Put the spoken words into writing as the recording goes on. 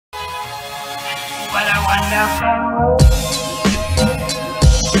What a wonderful.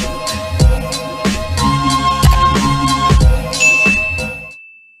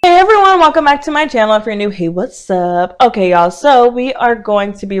 Hey everyone, welcome back to my channel. If you're new, hey, what's up? Okay, y'all, so we are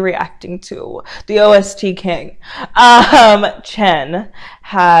going to be reacting to the OST king. CHEN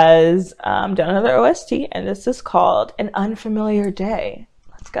has done another OST, and this is called An Unfamiliar Day.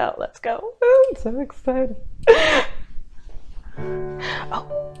 Let's go, let's go. Ooh, I'm so excited.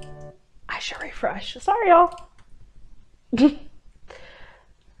 Oh, I should refresh. Sorry, y'all. Okay.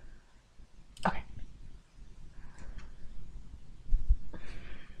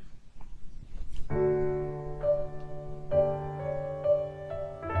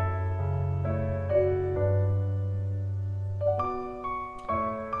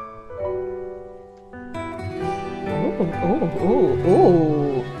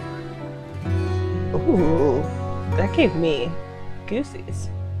 Ooh. That gave me goosies.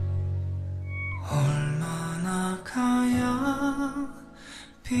 얼마나 가야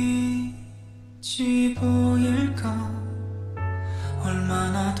빛이 보일까?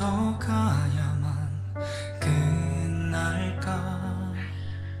 얼마나 더 가야만 끝날까?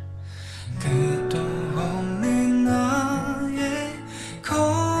 끝도 없는 나의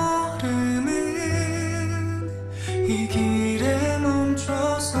걸음은 이 길에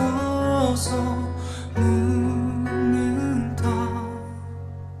멈춰서서 묻는다.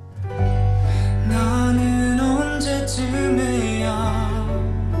 나는 언제쯤에야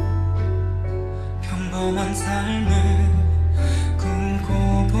평범한 삶을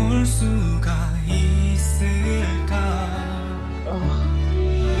꿈꿔 볼 수가 있을까?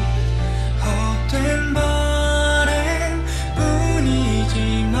 헛된 바램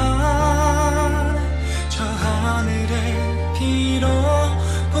뿐이지만 저 하늘에 빌어본다.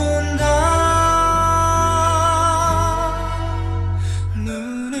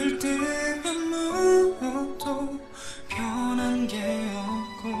 눈을 뜨면 무엇도 변한 게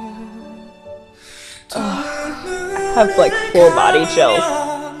없고 I have like full body chills.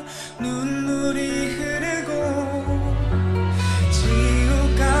 눈물이 흐르고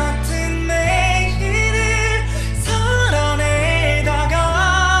지옥 같은 매일을 살아내다가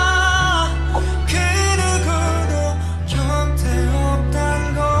그 누구도 곁에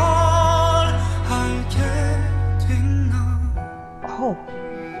없단 걸 알게 됐나. Oh,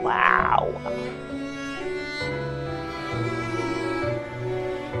 wow.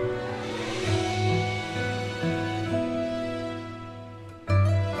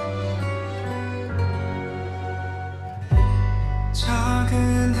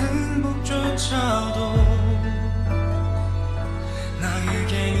 작은 행복조차도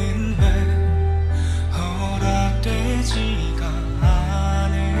나에게는 왜 허락되지가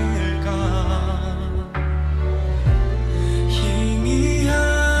않을까? 희미한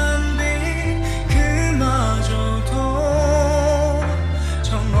빛 그마저도 저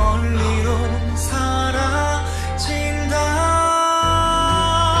멀리로 사라진다.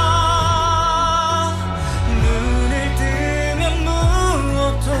 눈을 뜨면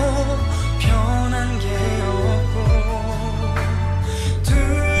무엇도 변한 게 없고 두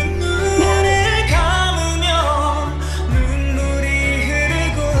눈을 감으면 눈물이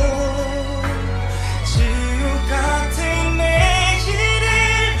흐르고 지옥 같은 매일을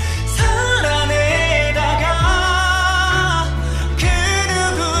살아내다가 그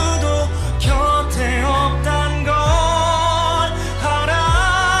누구도 곁에 없단 걸 알아.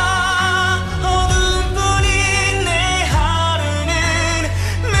 어둠뿐인 내 하루는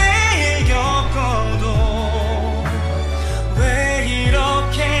매일 겪어도 왜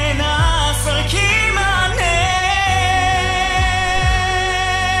이렇게 낯설기만 해.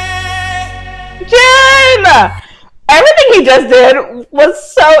 CHEN! Everything he just did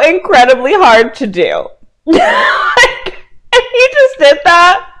was so incredibly hard to do. Like, and he just did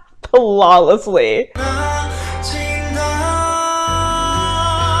that flawlessly. 사라진다.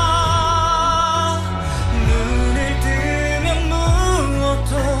 눈을 뜨면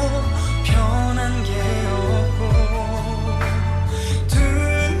무엇도 변한 게 없고 두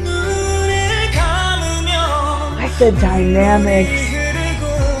눈을 감으면 Like the dynamics. 흐르고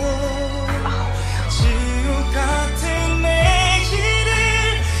지옥 같은 매일을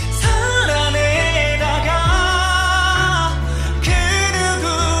살아내다가 그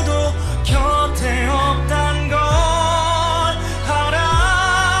누구도 곁에 없단 걸 알아.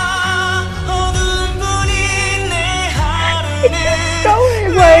 어둠뿐인 내 하루는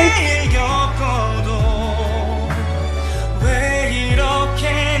Going like 매일 겪어도 왜 이렇게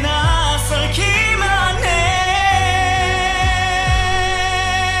낯설기만 해.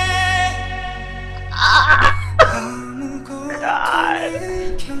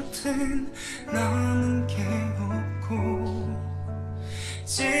 곁엔 남은 게 없고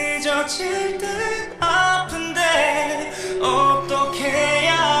찢어질 듯 아픈데 어떻게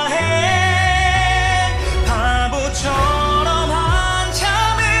해야 해 바보처럼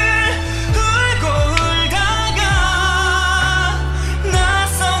한참을 울고 울다가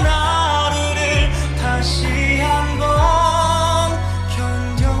낯선 하루를 다시 한번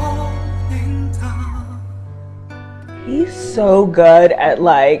견뎌낸다. He's so good at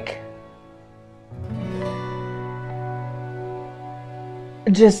like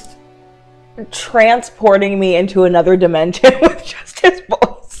just transporting me into another dimension with just his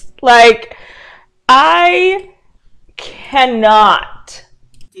voice. Like, I cannot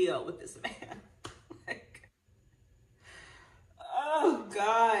deal with this man. Like, oh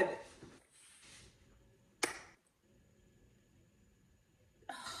God.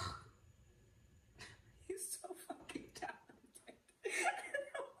 He's so fucking talented.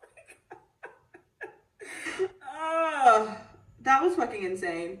 Oh, that was fucking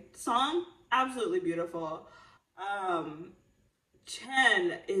insane. Song, absolutely beautiful.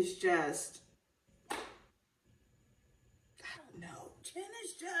 Chen is just, I don't know. Chen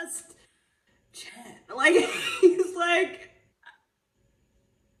is just Chen. Like, he's like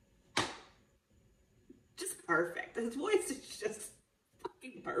just perfect. His voice is just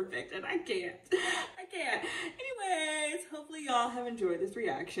fucking perfect, and I can't. Anyways, hopefully y'all have enjoyed this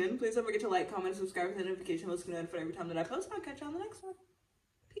reaction. Please don't forget to like, comment, subscribe with the notification bell so you can notified every time that I post, and I'll catch you on the next one.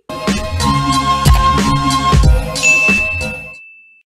 Peace.